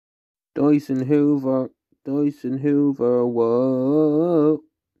Dyson Hoover. Dyson Hoover. Whoa.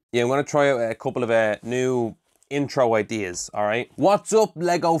 Yeah, I'm going to try out a couple of new intro ideas, all right? What's up,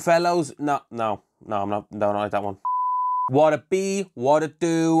 Lego fellows? No, I'm not. No, not like that one. What it be? What it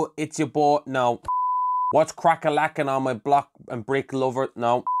do? It's your boy. No. What's crack-a-lacking on my block and brick lover?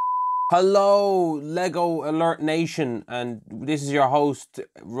 No. Hello, Lego Alert Nation, and this is your host,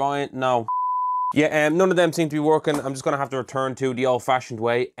 Ryan. No. Yeah, none of them seem to be working. I'm just going to have to return to the old-fashioned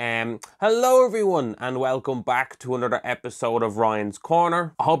way. Hello, everyone, and welcome back to another episode of Ryan's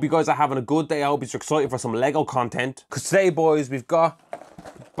Corner. I hope you guys are having a good day. I hope you're excited for some Lego content. Because today, boys, we've got...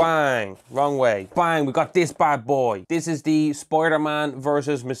 Bang! Wrong way. Bang! We got this bad boy. This is the Spider-Man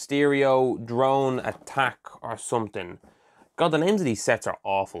versus Mysterio drone attack or something. God, the names of these sets are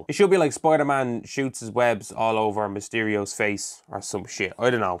awful. It should be like Spider-Man shoots his webs all over Mysterio's face or some shit. I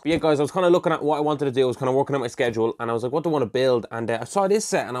don't know. But yeah, guys, I was kind of looking at what I wanted to do. I was kind of working out my schedule and I was like, what do I want to build? And I saw this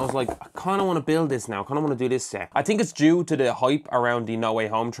set and I was like, I kind of want to build this now. I kind of want to do this set. I think it's due to the hype around the No Way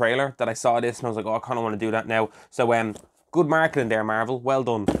Home trailer that I saw this and I was like, oh, I kind of want to do that now. So, good marketing there, Marvel. Well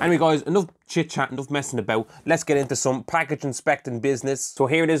done. Anyway, guys, enough chit-chat, enough messing about. Let's get into some package inspecting business. So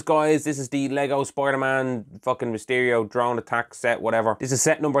here it is, guys. This is the Lego Spider-Man fucking Mysterio drone attack set, whatever. This is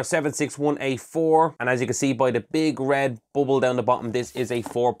set number 761A4. And as you can see by the big red bubble down the bottom, this is a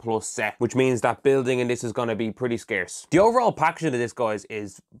 4+ set, which means that building in this is going to be pretty scarce. The overall packaging of this, guys,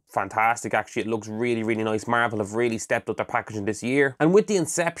 is fantastic. Actually, it looks really, really nice. Marvel have really stepped up their packaging this year. And with the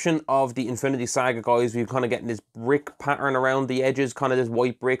inception of the Infinity Saga, guys, we've kind of getting this brick pattern around the edges, kind of this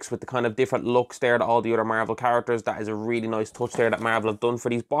white bricks with the kind of different looks there to all the other Marvel characters. That is a really nice touch there that Marvel have done for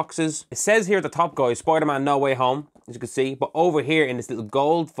these boxes. It says here at the top, guys, Spider-Man No Way Home, as you can see, but over here in this little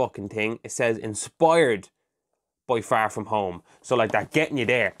gold fucking thing, it says inspired by Far From Home. So like they're getting you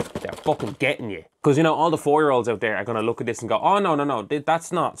there. They're fucking getting you. Because, you know, all the 4-year-olds out there are going to look at this and go, oh, no,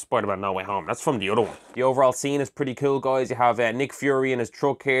 that's not Spider-Man No Way Home. That's from the other one. The overall scene is pretty cool, guys. You have Nick Fury in his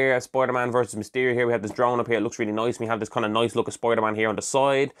truck here, Spider-Man versus Mysterio here. We have this drone up here. It looks really nice. We have this kind of nice look of Spider-Man here on the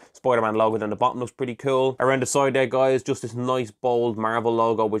side. Spider-Man logo down the bottom looks pretty cool. Around the side there, guys, just this nice, bold Marvel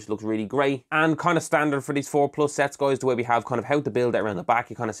logo, which looks really great. And kind of standard for these 4+ sets, guys, the way we have kind of how to build it around the back.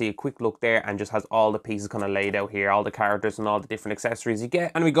 You kind of see a quick look there and just has all the pieces kind of laid out here, all the characters and all the different accessories you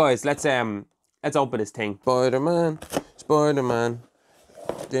get. Anyway, guys, let's open this thing. Spider-Man.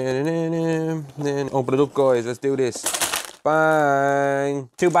 Then open it up, guys. Let's do this. Bang.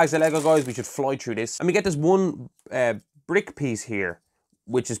 2 bags of Lego, guys. We should fly through this. And we get this one brick piece here,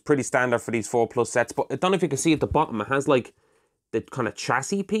 which is pretty standard for these 4+ sets. But I don't know if you can see at the bottom, it has like the kind of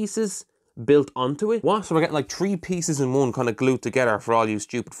chassis pieces built onto it. What? So we're getting like 3 pieces in one kind of glued together for all you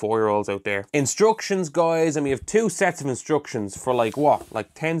stupid 4-year-olds out there. Instructions, guys, and we have 2 sets of instructions for like what?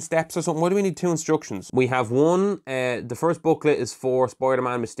 Like 10 steps or something? Why do we need 2 instructions? We have one, the first booklet is for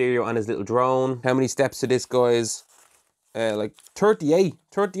Spider-Man, Mysterio and his little drone. How many steps to this, guys? Like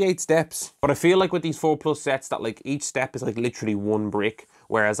 38 steps. But I feel like with these 4+ sets that like each step is like literally 1 brick,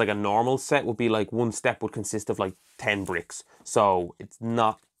 whereas like a normal set would be like 1 step would consist of like 10 bricks. So it's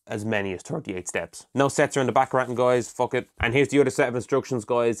not as many as 38 steps. No sets are in the back ratting, guys. Fuck it. And here's the other set of instructions,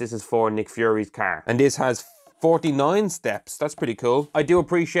 guys. This is for Nick Fury's car. And this has 49 steps. That's pretty cool. I do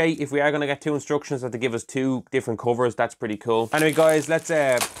appreciate if we are going to get 2 instructions that to give us 2 different covers. That's pretty cool. Anyway, guys, let's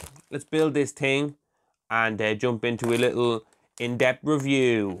build this thing and jump into a little in-depth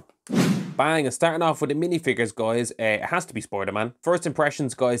review. Bang, and starting off with the minifigures, guys, it has to be Spider-Man. First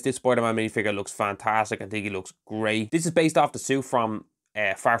impressions, guys, this Spider-Man minifigure looks fantastic. I think he looks great. This is based off the suit from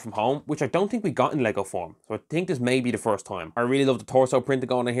Far From Home, which I don't think we got in Lego form. So I think this may be the first time. I really love the torso printing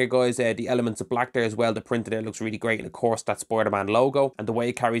going on here, guys. The elements of black there as well. The print there looks really great. And of course, that Spider-Man logo. And the way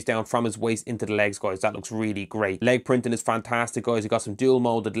it carries down from his waist into the legs, guys, that looks really great. Leg printing is fantastic, guys. You got some dual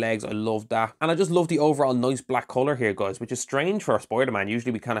molded legs. I love that. And I just love the overall nice black color here, guys, which is strange for a Spider-Man.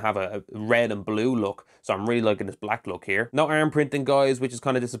 Usually we kind of have a red and blue look. So I'm really liking this black look here. No arm printing, guys, which is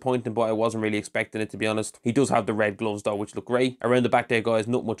kind of disappointing, but I wasn't really expecting it, to be honest. He does have the red gloves though, which look great. Around the back there, guys,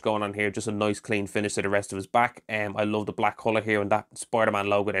 not much going on here, just a nice clean finish to the rest of his back. I love the black color here, and that Spider-Man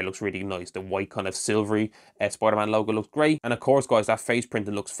logo there looks really nice. The white kind of silvery Spider-Man logo looks great. And of course, guys, that face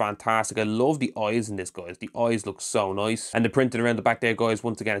printing looks fantastic. I love the eyes in this, guys. The eyes look so nice. And the printing around the back there, guys,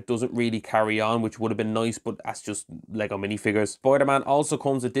 once again, it doesn't really carry on, which would have been nice, but that's just Lego minifigures. Spider-Man also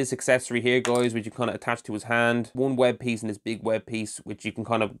comes with this accessory here, guys, which you kind of attach to his hand. One web piece and this big web piece, which you can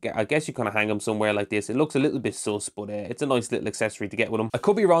kind of get, I guess you kind of hang him somewhere like this. It looks a little bit sus, but it's a nice little accessory to get with him. I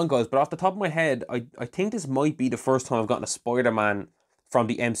could be wrong, guys, but off the top of my head, I think this might be the first time I've gotten a Spider-Man from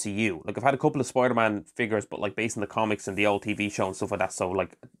the MCU. Like, I've had a couple of Spider-Man figures, but like based on the comics and the old TV show and stuff like that. So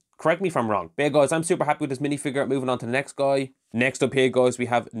like, correct me if I'm wrong. But yeah, guys, I'm super happy with this minifigure. Moving on to the next guy. Next up here, guys, we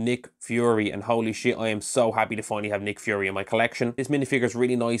have Nick Fury, and holy shit, I am so happy to finally have Nick Fury in my collection. This minifigure is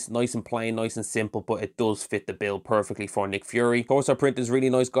really nice and plain, nice and simple, but it does fit the bill perfectly for Nick Fury. Torso print is really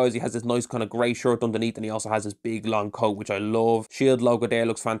nice, guys. He has this nice kind of grey shirt underneath, and he also has this big long coat, which I love. Shield logo there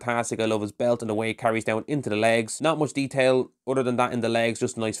looks fantastic. I love his belt and the way it carries down into the legs. Not much detail other than that in the legs,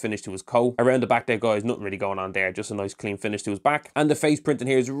 just a nice finish to his coat. Around the back there, guys, nothing really going on there, just a nice clean finish to his back. And the face print in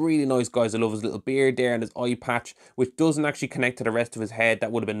here is really nice, guys. I love his little beard there and his eye patch, which doesn't actually connect to the rest of his head.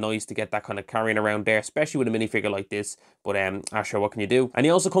 That would have been nice to get that kind of carrying around there, especially with a minifigure like this. But sure, what can you do? And he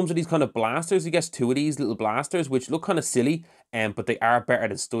also comes with these kind of blasters. He gets 2 of these little blasters, which look kind of silly, but they are better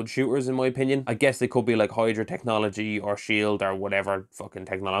than stud shooters in my opinion. I guess they could be like Hydra technology or Shield or whatever fucking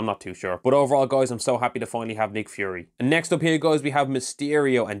technology. I'm not too sure. But overall, guys, I'm so happy to finally have Nick Fury. And next up here, guys, we have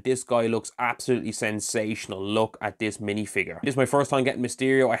Mysterio, and this guy looks absolutely sensational. Look at this minifigure. This is my first time getting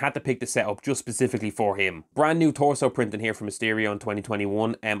Mysterio. I had to pick the setup just specifically for him. Brand new torso print in here for Mysterio in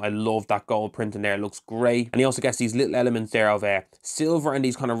 2021. I love that gold print in there. It looks great. And he also gets these little elements there of silver and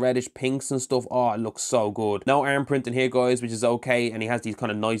these kind of reddish pinks and stuff. Oh, it looks so good. No arm print in here, guys, which is okay. And he has these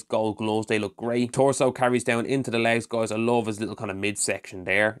kind of nice gold gloves. They look great. Torso carries down into the legs, guys. I love his little kind of midsection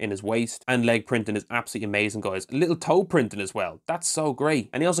there in his waist. And leg printing is absolutely amazing, guys. A little toe printing as well. That's so great.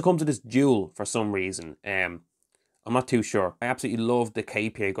 And he also comes with this jewel for some reason. I'm not too sure. I absolutely love the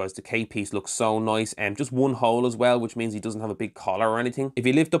cape here, guys. The cape piece looks so nice. Just one hole as well, which means he doesn't have a big collar or anything. If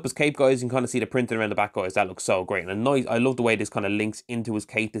you lift up his cape, guys, you can kind of see the printing around the back, guys. That looks so great. And nice. I love the way this kind of links into his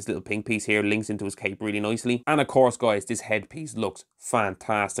cape. This little pink piece here links into his cape really nicely. And of course, guys, this headpiece looks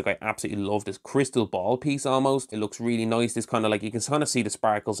fantastic. I absolutely love this crystal ball piece almost. It looks really nice. This kind of like, you can kind of see the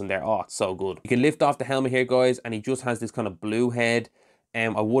sparkles in there. Oh, it's so good. You can lift off the helmet here, guys, and he just has this kind of blue head.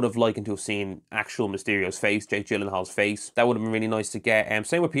 I would have liked to have seen actual Mysterio's face, Jake Gyllenhaal's face. That would have been really nice to get.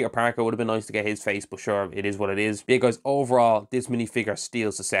 Same with Peter Parker, would have been nice to get his face, but sure, it is what it is. But yeah, guys, overall, this minifigure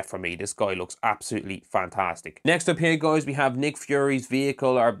steals the set for me. This guy looks absolutely fantastic. Next up here, guys, we have Nick Fury's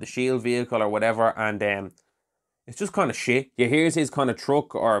vehicle, or the Shield vehicle, or whatever, and it's just kind of shit. Yeah, here's his kind of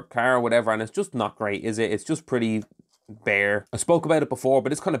truck or car or whatever, and it's just not great, is it? It's just pretty bare. I spoke about it before, but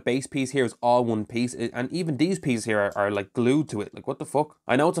this kind of base piece here is all one piece, and even these pieces here are like glued to it. Like, what the fuck?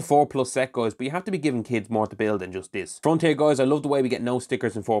 I know it's a 4+ set, guys, but you have to be giving kids more to build than just this. Front here, guys, I love the way we get no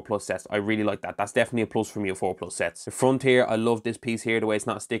stickers in 4+ sets. I really like that. That's definitely a plus for me of 4+ sets. The front here, I love this piece here, the way it's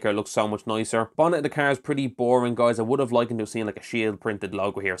not a sticker. It looks so much nicer. Bonnet of the car is pretty boring, guys. I would have liked to have seen like a Shield printed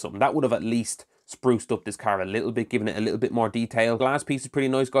logo here or something. That would have at least spruced up this car a little bit, giving it a little bit more detail. Glass piece is pretty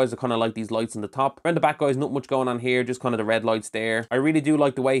nice, guys. I kind of like these lights on the top. Around the back, guys, not much going on here, just kind of the red lights there. I really do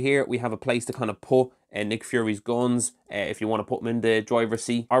like the way here we have a place to kind of put Nick Fury's guns, if you want to put them in the driver's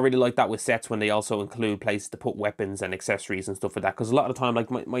seat. I really like that with sets when they also include places to put weapons and accessories and stuff like that, because a lot of the time,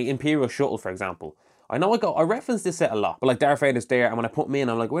 like my Imperial shuttle, for example, I know I reference this set a lot, but like Darth Vader's there, and when I put him in,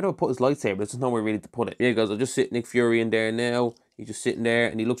 I'm like, where do I put his lightsaber? There's just nowhere really to put it. Yeah, guys, I'll just sit Nick Fury in there now. He's just sitting there,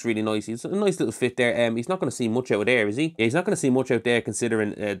 and he looks really nice. He's a nice little fit there. He's not going to see much out there, is he? Yeah, he's not going to see much out there,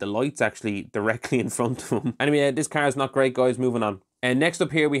 considering the light's actually directly in front of him. Anyway, this car is not great, guys. Moving on. And next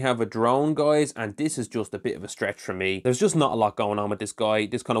up here, we have a drone, guys, and this is just a bit of a stretch for me. There's just not a lot going on with this guy.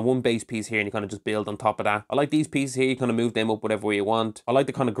 This kind of one base piece here, and you kind of just build on top of that. I like these pieces here. You kind of move them up whatever way you want. I like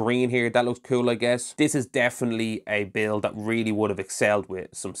the kind of green here. That looks cool, I guess. This is definitely a build that really would have excelled with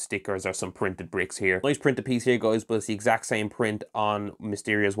some stickers or some printed bricks here. Nice printed piece here, guys, but it's the exact same print on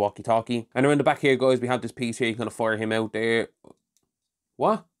Mysterio's walkie-talkie. And around the back here, guys, we have this piece here. You kind of fire him out there.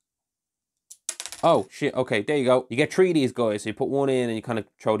 What? Oh, shit. Okay, there you go. You get 3 of these, guys. So you put one in and you kind of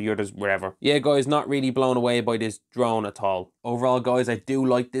throw the others wherever. Yeah, guys, not really blown away by this drone at all. Overall, guys, I do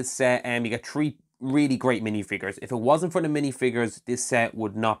like this set. You get 3 really great minifigures. If it wasn't for the minifigures, this set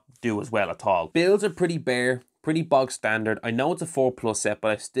would not do as well at all. Builds are pretty bare, pretty bog standard. I know it's a 4+ set,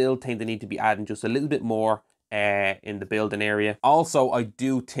 but I still think they need to be adding just a little bit more in the building area. Also, I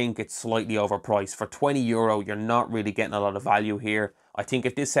do think it's slightly overpriced. For €20, you're not really getting a lot of value here. I think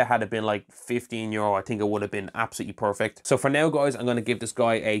if this set had been like €15, I think it would have been absolutely perfect. So for now, guys, I'm going to give this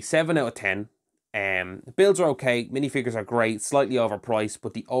guy a 7 out of 10. The builds are okay, minifigures are great, slightly overpriced,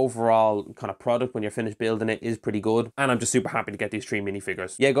 but the overall kind of product when you're finished building it is pretty good. And I'm just super happy to get these 3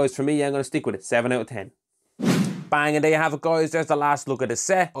 minifigures. Yeah, guys, for me, I'm going to stick with it. 7 out of 10. Bang, and there you have it, guys. There's the last look at the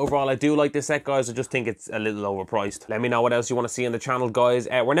set. Overall, I do like this set, guys. I just think it's a little overpriced. Let me know what else you want to see on the channel, guys.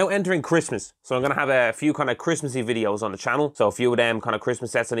 We're now entering Christmas, so I'm going to have a few kind of Christmassy videos on the channel. So a few of them kind of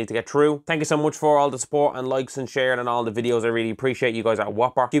Christmas sets I need to get through. Thank you so much for all the support and likes and sharing and all the videos. I really appreciate you guys at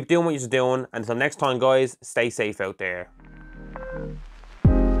Whopper. Keep doing what you're doing. Until next time, guys, stay safe out there.